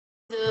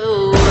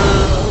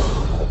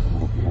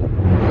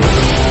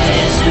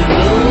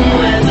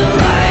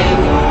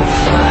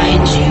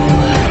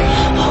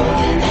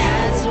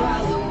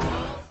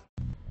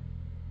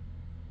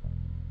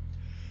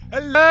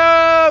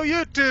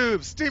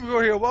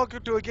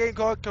welcome to a game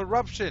called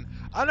Corruption.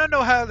 I don't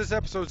know how this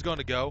episode's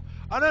gonna go.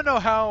 I don't know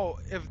how,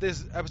 if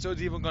this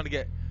episode's even gonna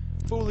get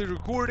fully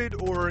recorded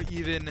or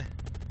even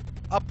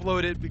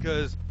uploaded,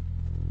 because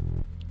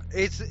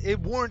it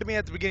warned me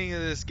at the beginning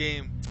of this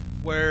game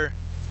where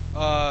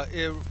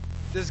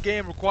this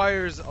game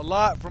requires a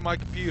lot from my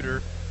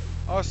computer.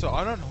 Also,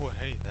 I don't know what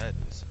any of that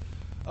is.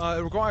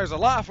 It requires a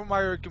lot from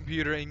my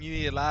computer, and you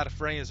need a lot of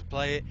frames to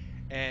play it.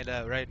 And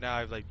right now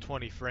I have like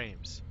 20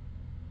 frames.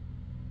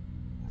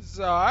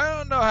 So I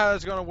don't know how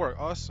it's gonna work.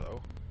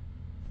 Also,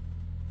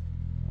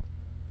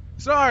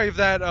 sorry if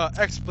that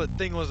XSplit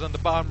thing was on the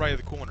bottom right of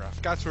the corner. I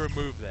forgot to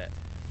remove that.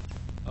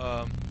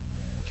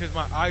 Because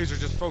my eyes are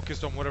just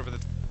focused on whatever the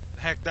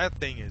heck that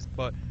thing is.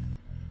 But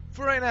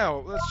for right now,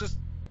 let's just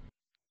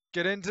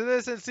get into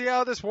this and see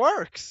how this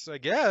works, I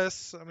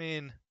guess. I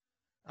mean,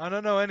 I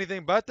don't know anything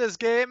about this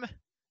game.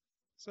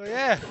 So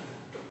yeah.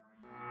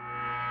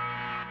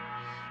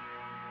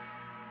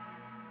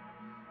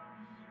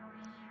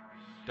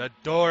 The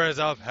doors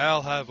of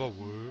hell have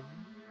awoken.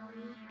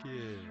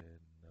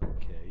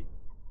 Okay.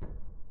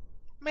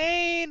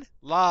 Main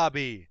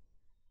lobby.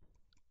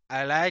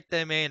 I like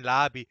the main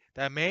lobby.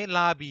 The main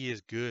lobby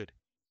is good.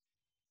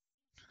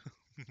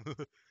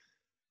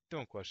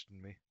 Don't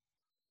question me.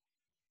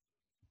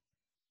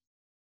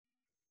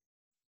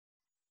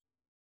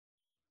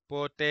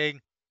 Putting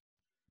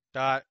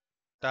dot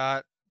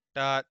dot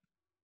dot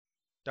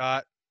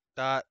dot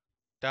dot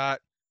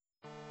dot.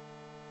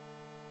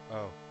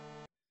 Oh.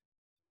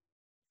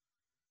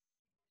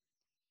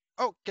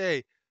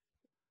 Okay.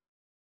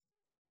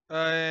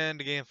 And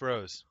the game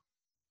froze.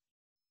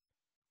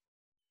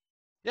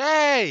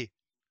 Yay!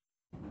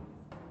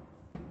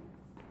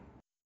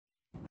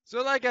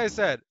 So like I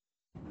said.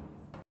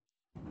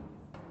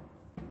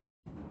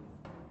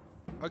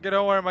 Okay,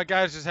 don't worry, my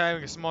guy's just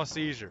having a small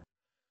seizure.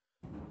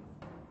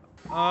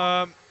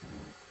 Oh,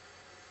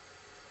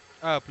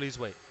 please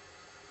wait.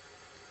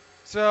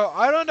 So,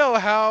 I don't know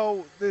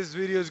how this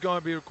video is going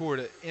to be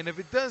recorded, and if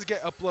it does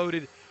get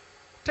uploaded,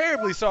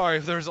 terribly sorry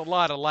if there's a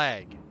lot of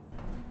lag.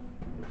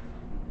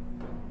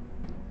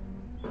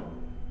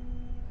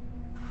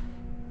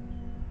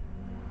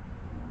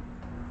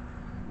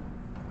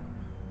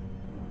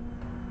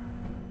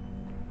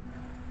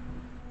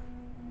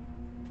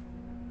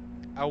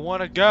 I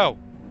want to go.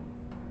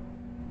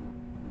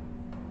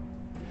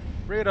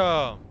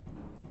 Freedom.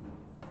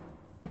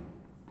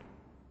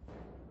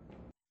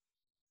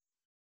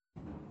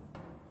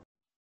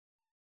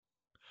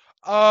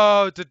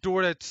 Oh, it's a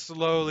door that's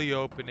slowly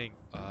opening.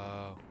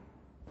 Oh.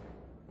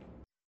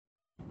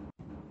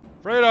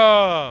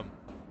 Freedom!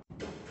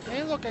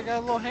 Hey, look, I got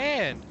a little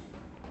hand.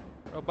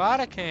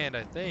 Robotic hand,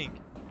 I think.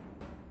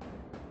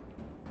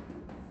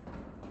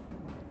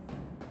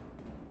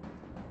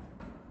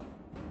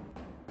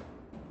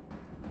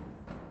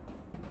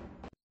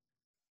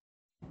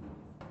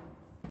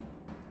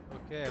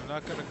 Okay, I'm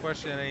not gonna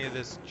question any of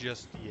this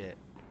just yet.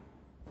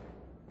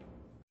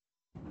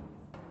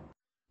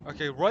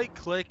 Okay, right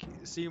click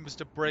seems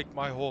to break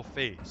my whole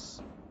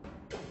face.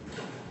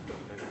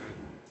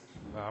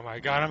 Oh my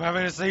god, I'm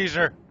having a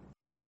seizure!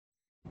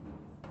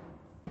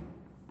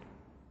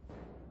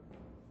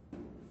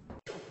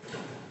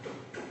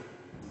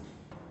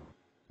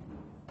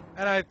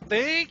 And I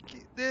think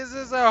this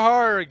is a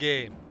horror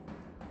game.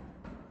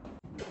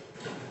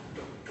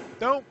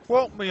 Don't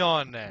quote me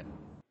on that.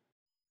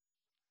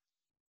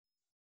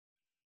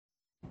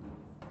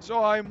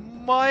 So I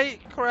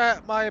might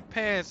crap my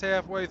pants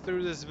halfway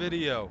through this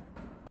video.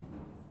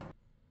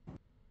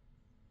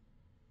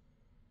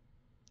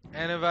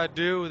 And if I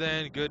do,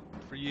 then good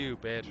for you,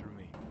 bad for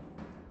me.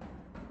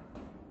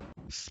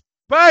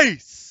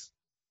 Space!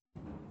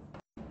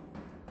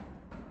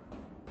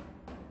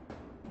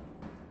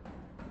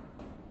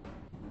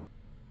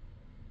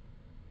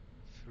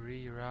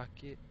 Free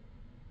rocket.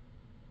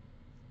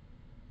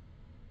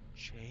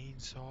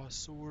 Chainsaw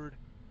sword.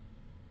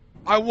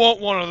 I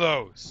want one of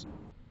those.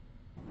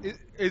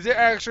 Is it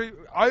actually?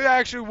 I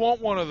actually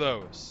want one of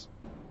those.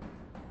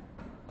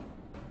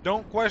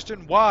 Don't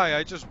question why,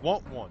 I just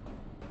want one.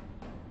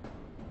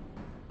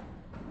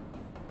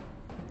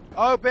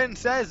 Open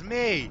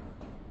sesame!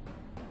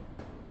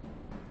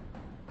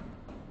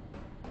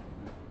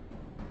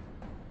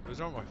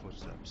 Those aren't my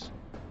footsteps.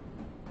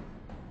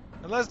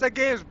 Unless that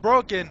game's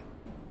broken.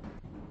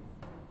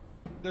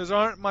 Those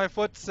aren't my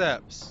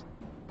footsteps.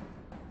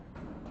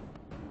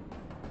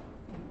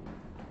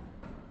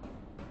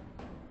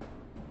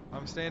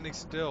 I'm standing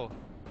still.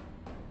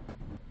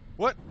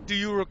 What do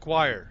you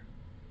require?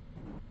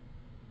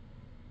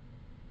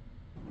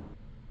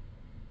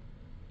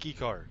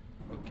 Keycard.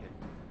 Okay.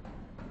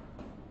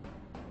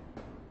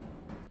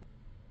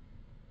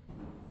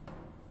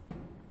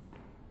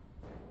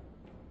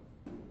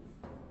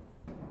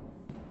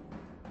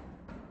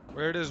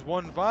 Where does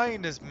one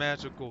find this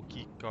magical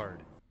keycard?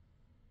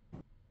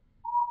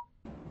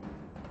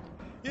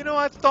 You know,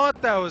 I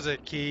thought that was a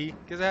key,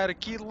 because it had a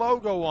key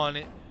logo on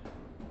it,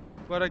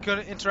 but I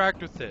couldn't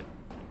interact with it.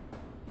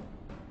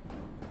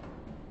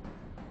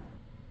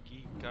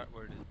 Key card,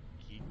 where is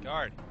key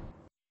card?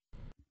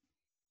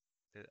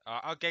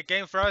 Okay,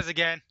 game froze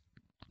again.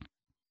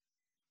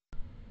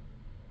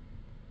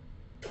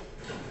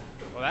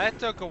 Well, that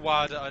took a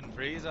while to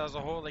unfreeze. That was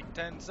a whole like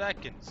 10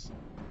 seconds.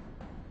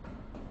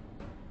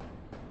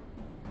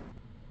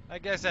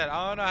 Like I said,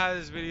 I don't know how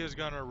this video is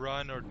gonna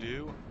run or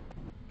do.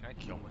 Can I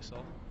kill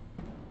myself?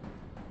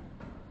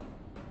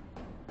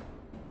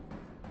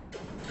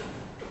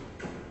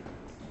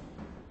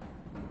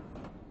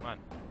 Come on,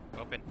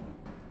 open.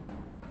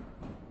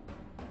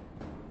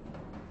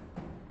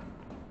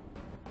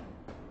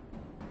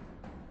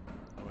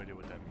 No idea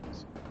what that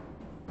means.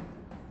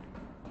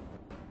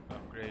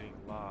 Upgrading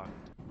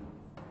locked.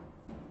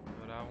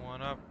 But I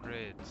want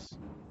upgrades.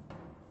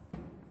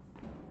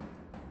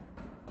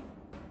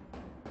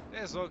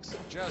 This looks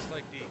just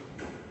like the...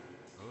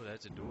 Oh,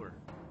 that's a door.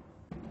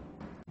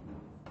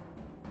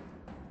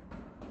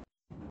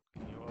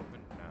 Can you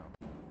open? No.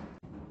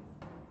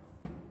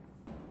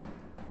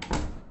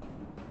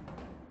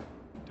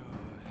 The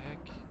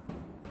heck?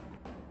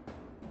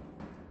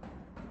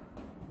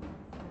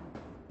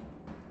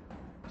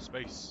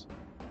 Space.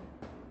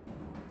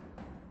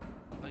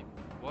 Like,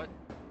 what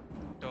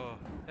the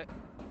heck?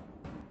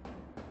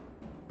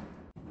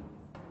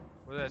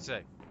 What did that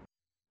say?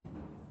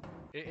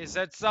 It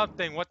said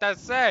something. What that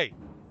say?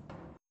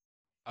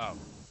 Oh.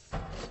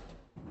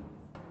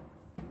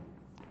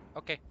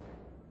 Okay.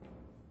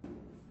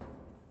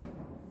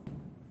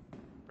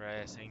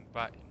 Pressing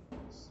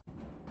buttons.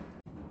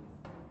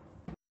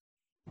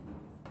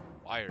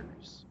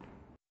 Wires.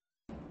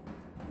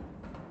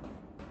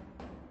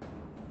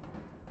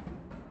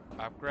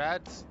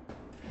 Upgrades.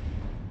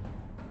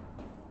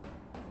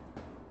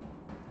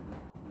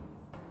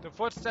 The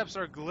footsteps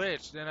are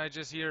glitched and I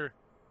just hear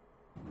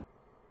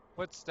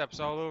footsteps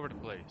all over the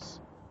place.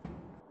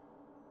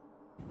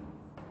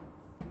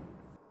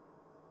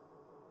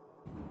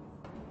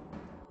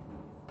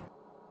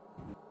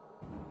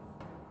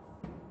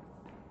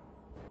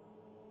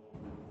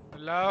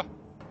 Hello?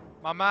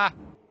 Mama?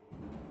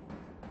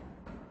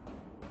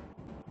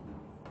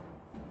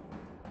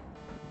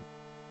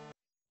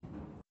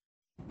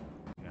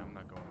 Yeah, I'm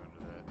not going under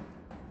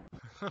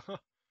that.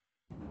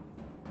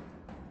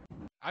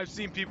 I've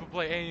seen people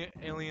play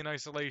Alien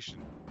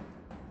Isolation.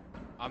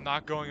 I'm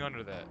not going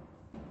under that.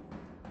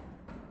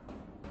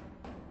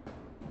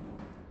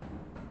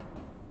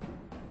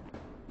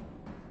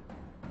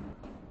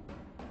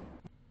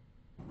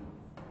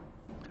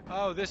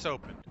 Oh, this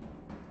opened.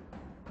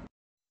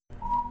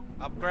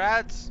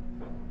 Upgrades?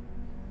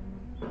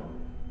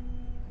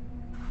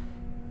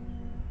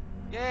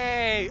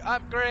 Yay!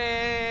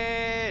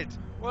 Upgrade!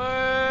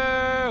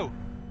 Whoa!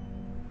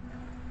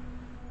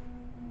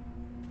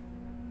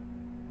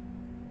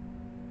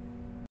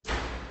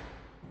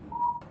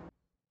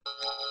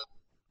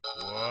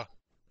 Whoa.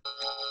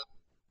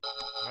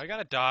 Am I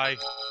gonna die?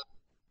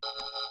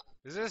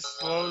 Is this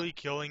slowly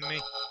killing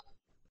me?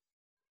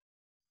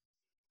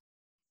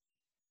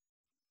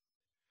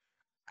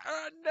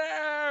 Oh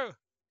no!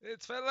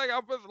 It's filling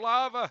up with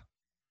lava!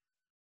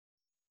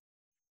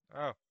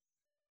 Oh.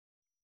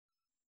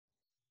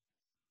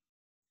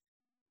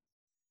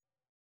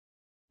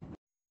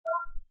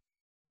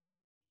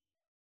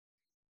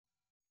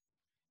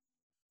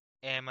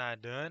 Am I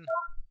done?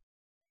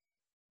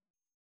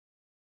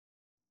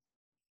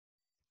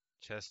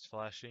 Chest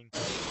flashing.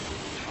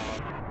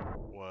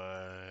 What?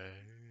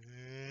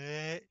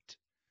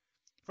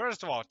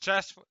 First of all,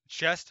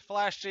 chest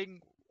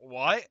flashing.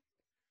 What?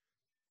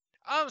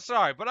 I'm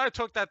sorry, but I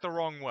took that the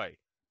wrong way.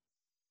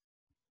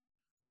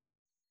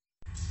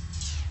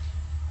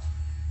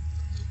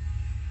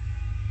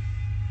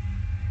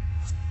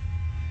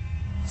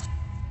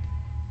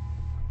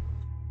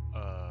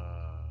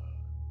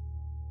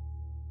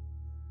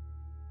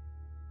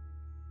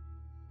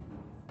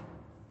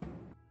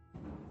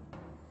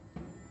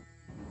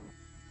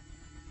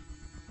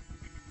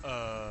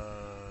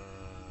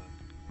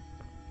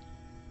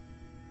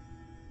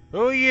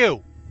 Who are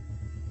you?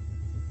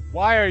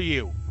 Why are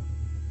you?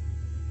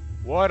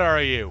 What are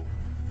you?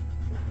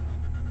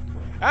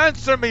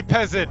 Answer me,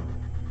 peasant!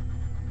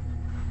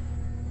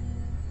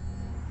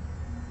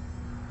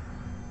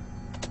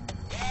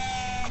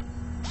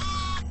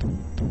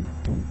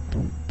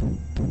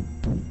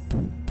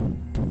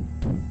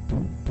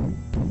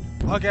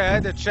 Okay, I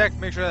had to check,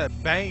 make sure that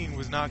banging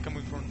was not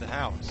coming from the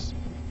house.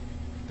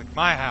 Like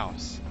my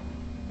house.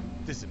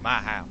 This is my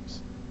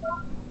house.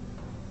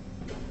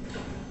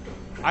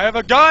 I have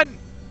a gun!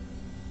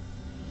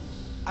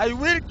 I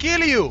will kill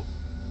you!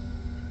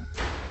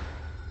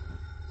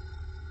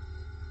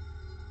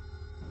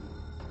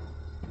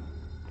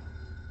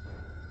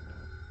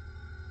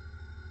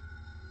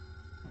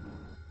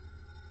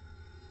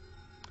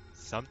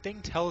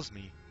 Something tells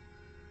me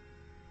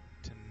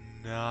to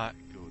not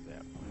go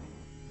that way.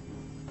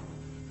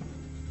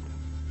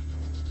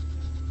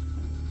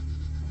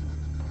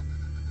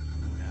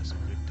 Now's a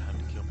good time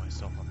to kill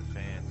myself on the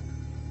fan.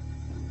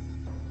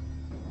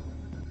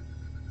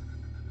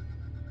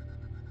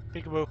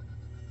 Peekaboo.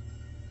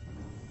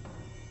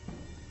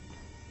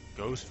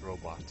 Ghost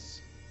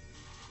robots.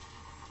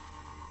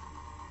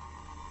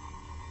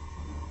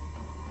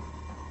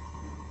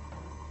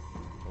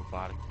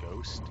 robotic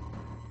ghost.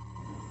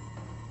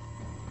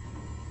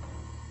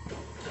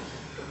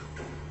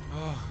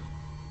 Oh.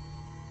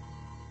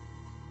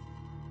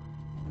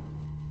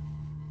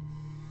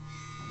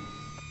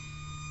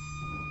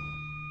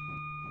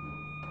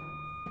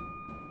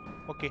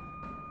 Okay.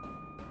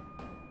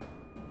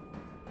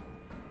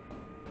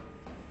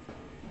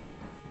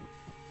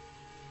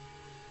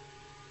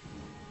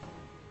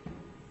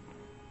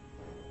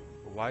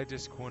 Why'd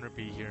this corner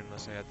be here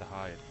unless I had to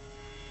hide?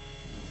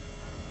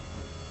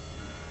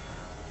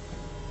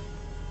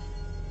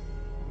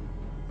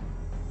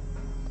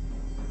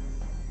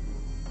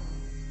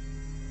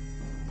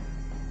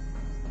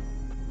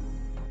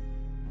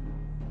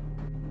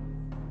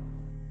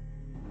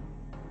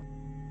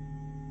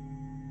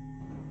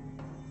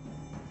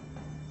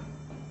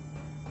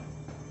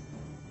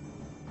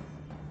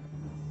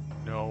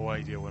 No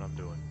idea what I'm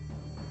doing.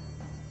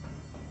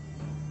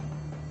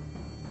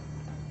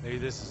 Maybe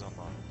this is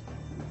unlocked.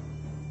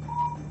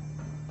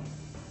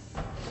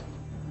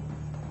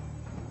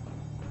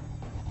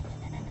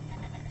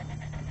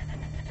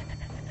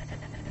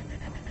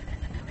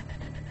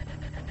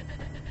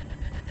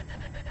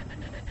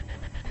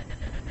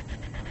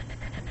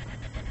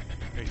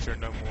 Make sure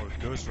no more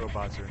ghost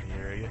robots are in the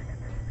area.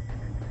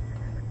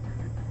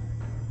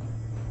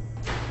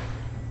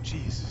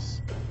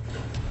 Jesus.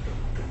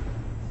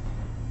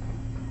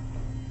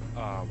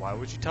 Why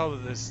would you tell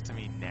this to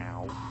me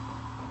now?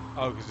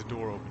 Oh, because the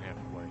door opened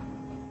halfway.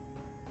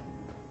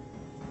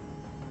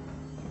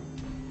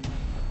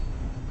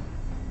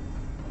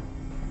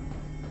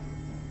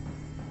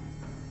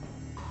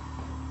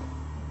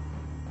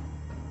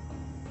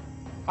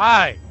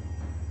 Hi!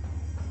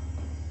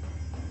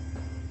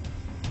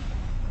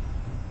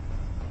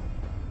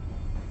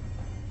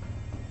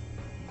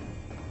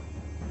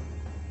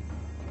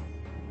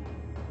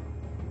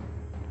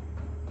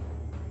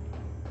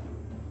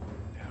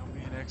 That would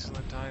be an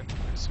excellent time to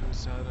commit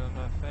suicide on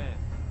that fan.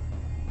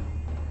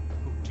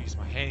 Oh, jeez,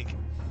 my hand.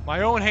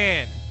 My own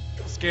hand!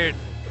 Scared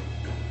me.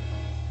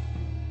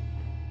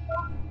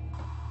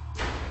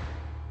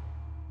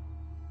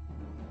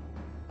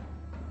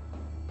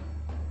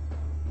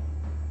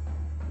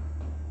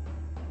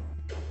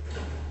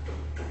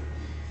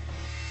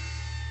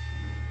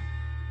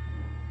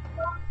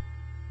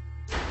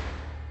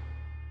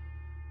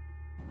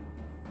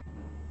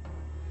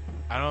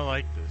 I don't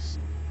like this.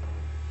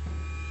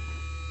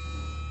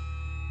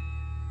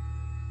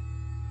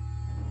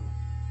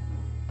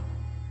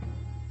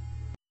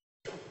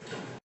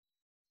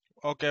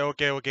 Okay. What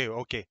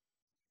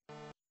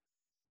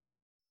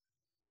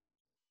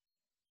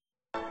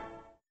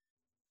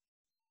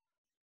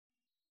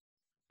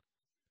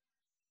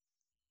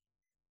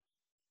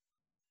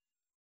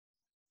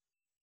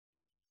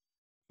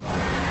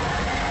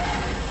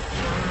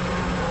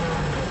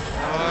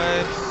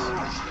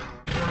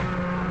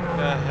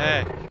the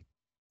heck?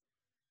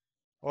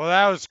 Well,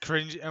 that was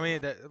cringy. I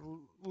mean, that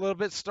a little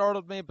bit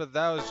startled me, but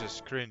that was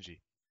just cringy.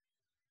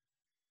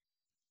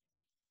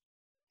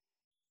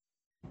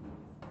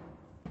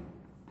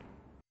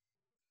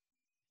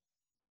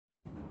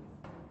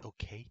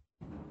 Okay.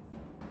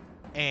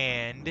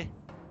 And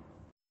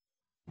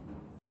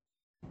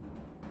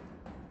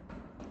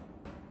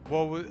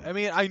well, I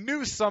mean, I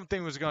knew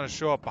something was gonna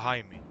show up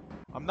behind me.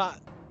 I'm not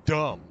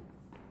dumb.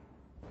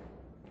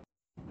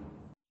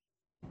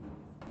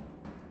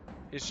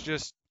 It's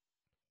just,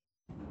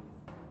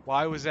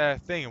 why was that a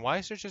thing? And why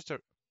is there just a...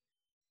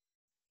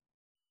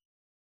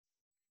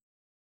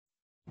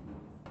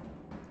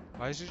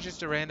 Why is there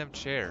just a random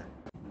chair?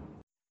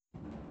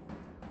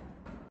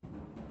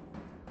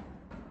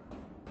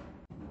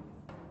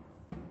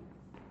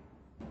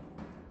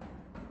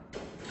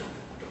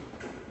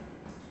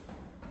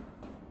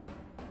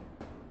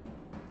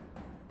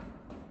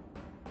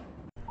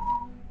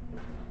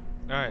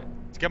 Alright,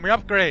 let's get my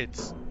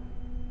upgrades.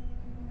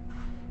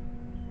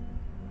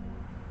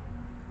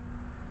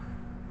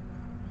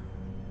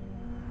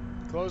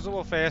 Close a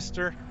little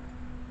faster.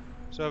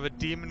 So if a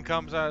demon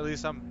comes out, at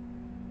least I'm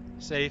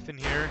safe in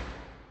here.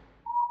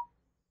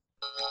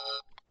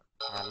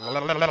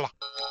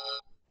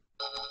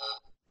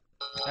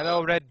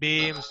 Hello, red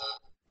beams.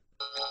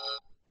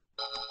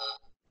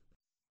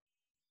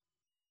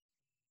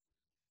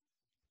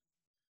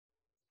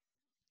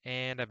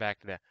 And I'm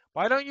back to that.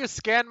 Why don't you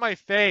scan my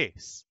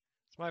face?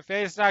 Is my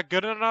face not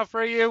good enough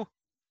for you?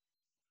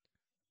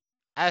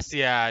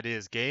 Yeah, it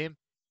is, game.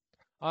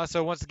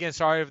 So once again,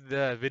 sorry if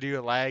the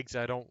video lags.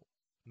 I don't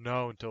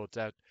know until it's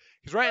out.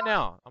 Because right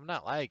now, I'm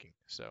not lagging.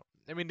 So,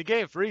 I mean, the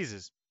game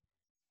freezes.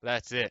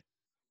 That's it.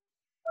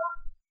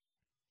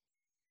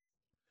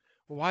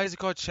 Well, why is it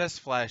called chest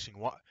flashing?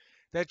 What?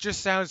 That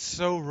just sounds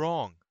so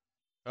wrong.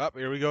 Oh,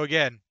 here we go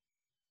again.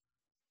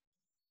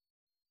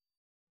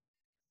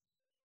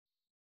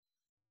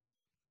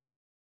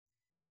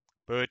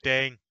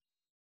 Booting.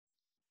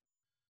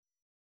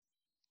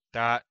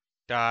 Dot,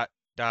 dot,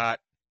 dot,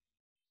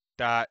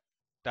 dot,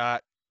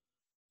 dot,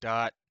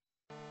 dot.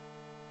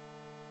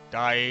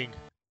 Dying.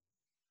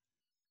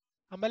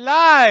 I'm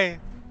alive!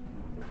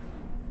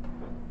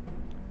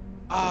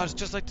 Ah, it's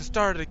just like the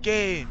start of the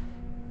game.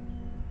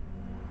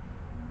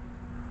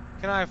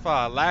 Can I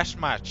lash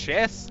my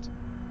chest?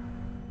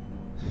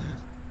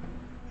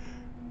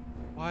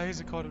 Why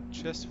is it called a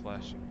chest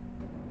flashing?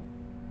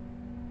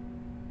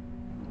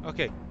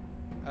 Okay,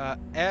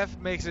 F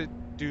makes it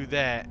do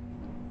that,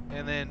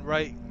 and then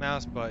right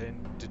mouse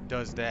button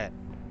does that.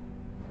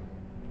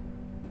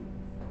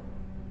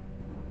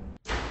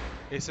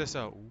 It says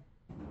so.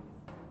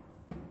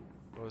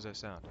 What was that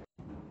sound?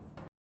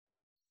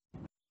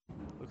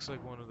 Looks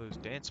like one of those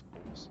dance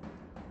poles.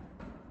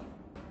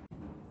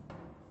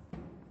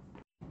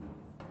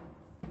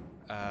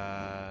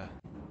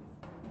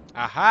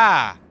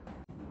 Aha!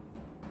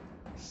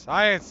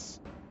 Science!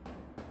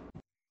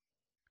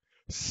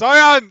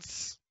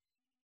 Science!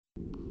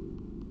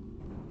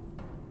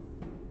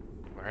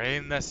 We're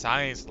in the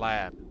science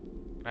lab.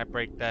 Can I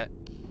break that?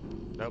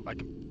 Nope, I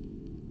can.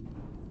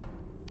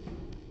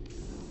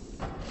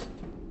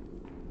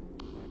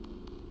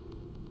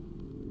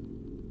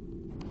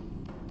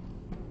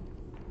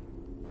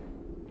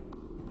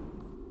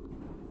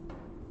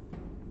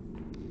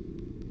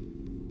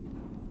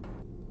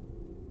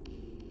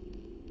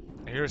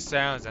 I hear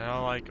sounds and I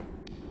don't like them.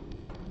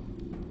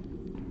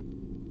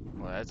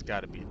 Well, that's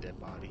gotta be a dead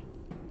body.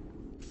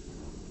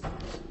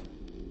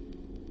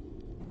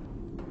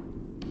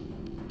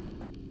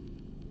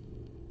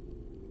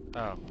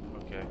 Oh,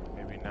 okay,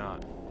 maybe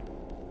not.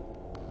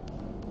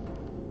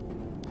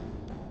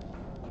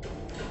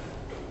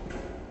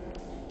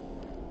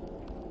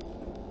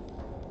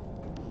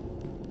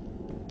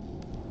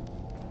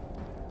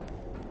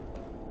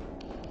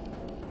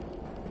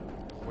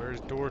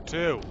 Where's door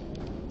 2?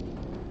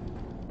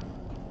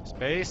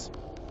 Space?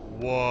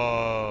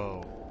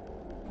 Whoa.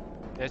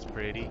 That's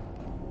pretty.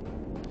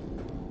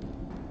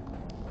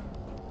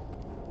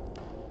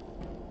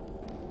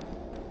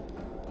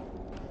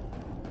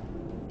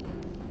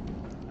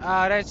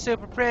 Ah, that's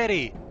super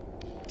pretty.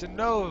 It's a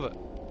Nova.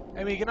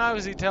 I mean, you can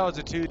obviously tell it's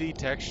a 2D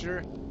texture.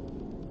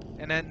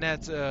 And then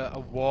that's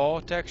a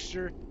wall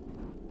texture.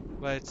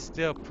 But it's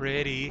still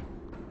pretty. You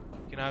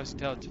can obviously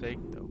tell it's fake,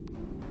 though.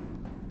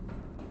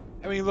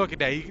 I mean, look at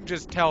that. You can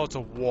just tell it's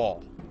a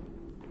wall.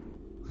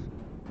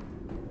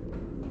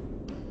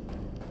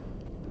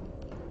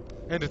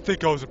 And to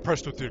think I was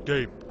impressed with your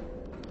game.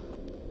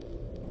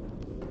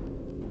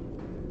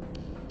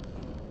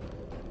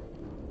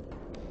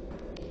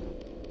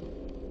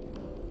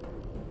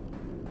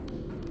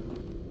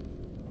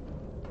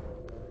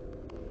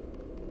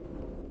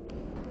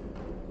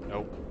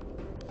 Nope.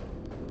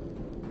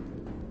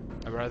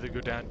 I'd rather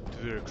go down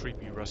to the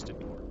creepy rusted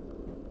door.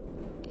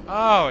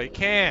 Oh, it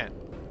can't.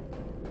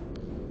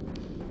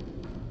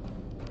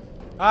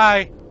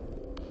 Hi.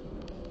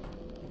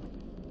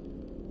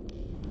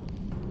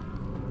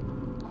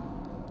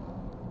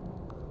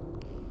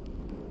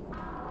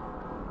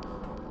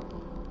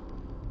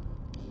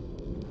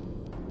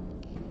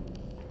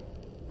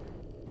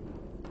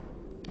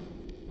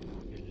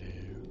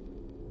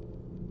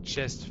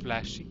 Chest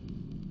flashing.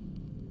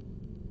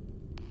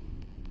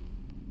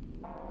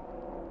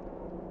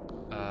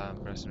 I'm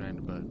pressing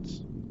random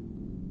buttons.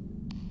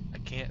 I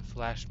can't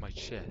flash my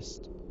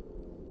chest.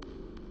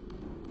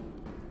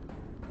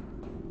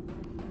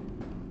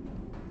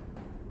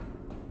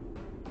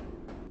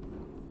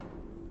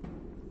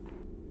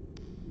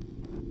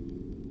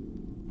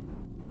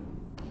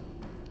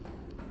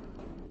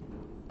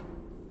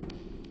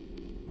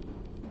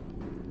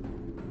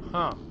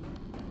 Huh.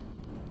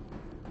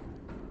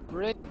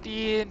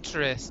 Pretty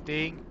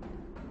interesting.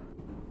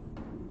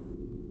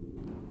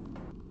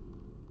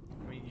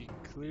 I mean, you can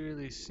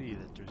clearly see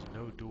that there's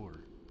no door,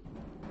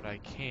 but I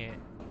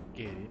can't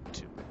get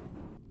into it.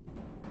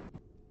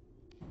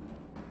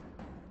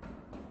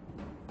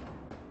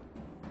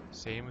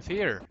 Same with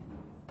here.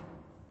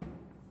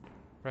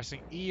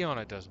 Pressing E on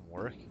it doesn't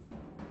work.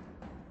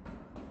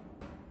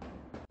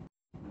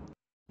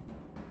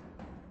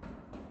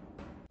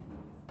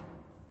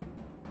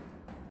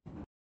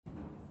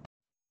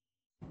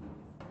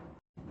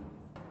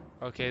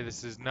 Okay,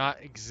 this is not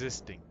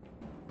existing.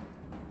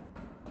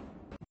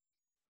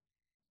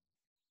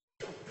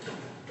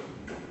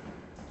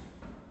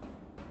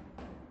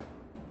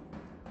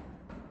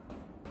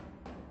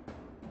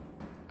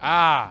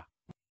 Ah!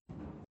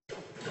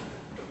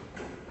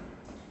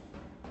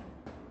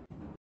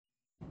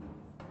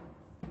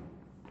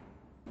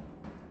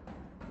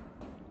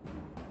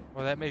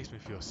 Well, that makes me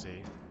feel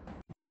safe.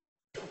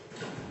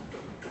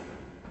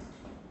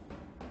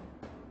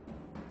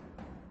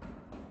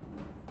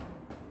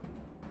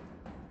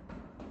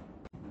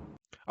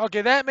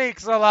 Okay, that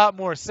makes a lot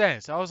more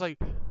sense. I was like,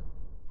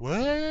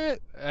 what?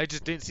 I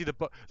just didn't see the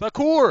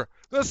core!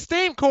 The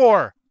steam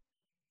core!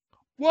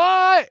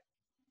 What?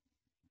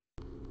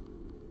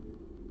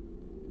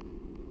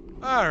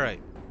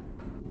 Alright.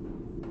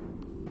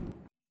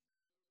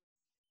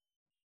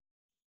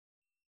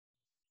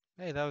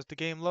 Hey, that was the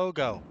game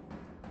logo.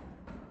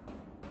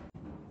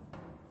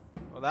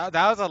 Well, that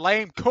was a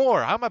lame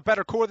core. I'm a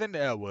better core than...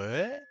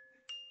 what?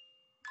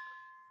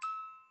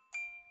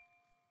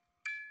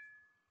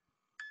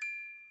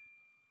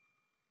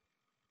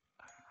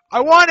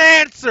 I want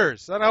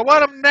answers, and I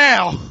want them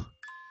now.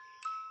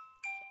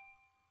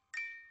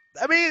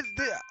 I mean,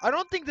 I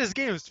don't think this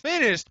game is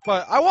finished,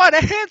 but I want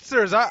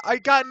answers. I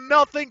got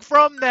nothing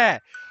from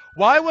that.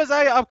 Why was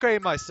I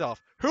upgrading myself?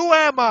 Who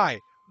am I?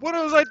 What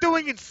was I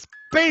doing in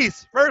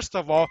space, first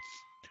of all?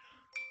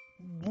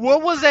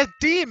 What was that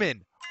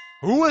demon?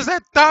 Who was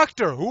that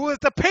doctor? Who was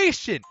the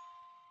patient?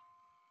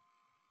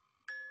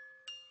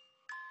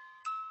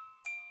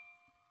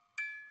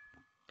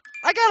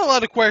 I got a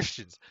lot of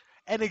questions,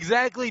 and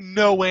exactly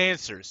no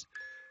answers.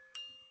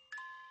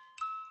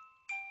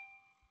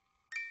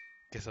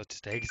 Guess I'll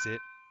just exit.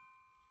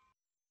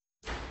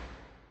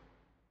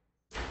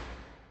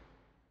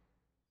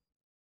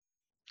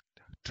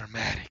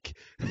 Dramatic.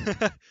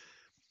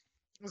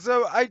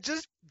 So I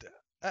just...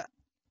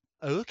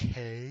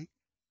 okay.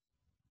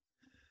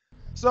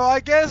 So I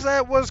guess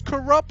that was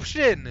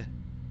corruption.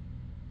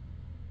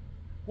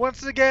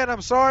 Once again,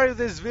 I'm sorry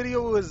this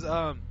video was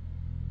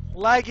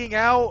lagging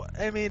out.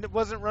 I mean, it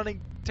wasn't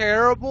running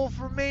terrible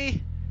for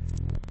me,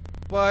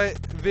 but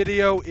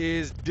video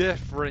is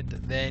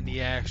different than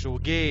the actual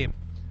game.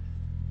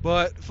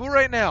 But for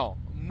right now,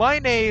 my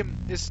name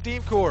is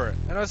SteamCore,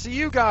 and I'll see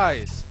you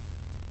guys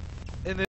in the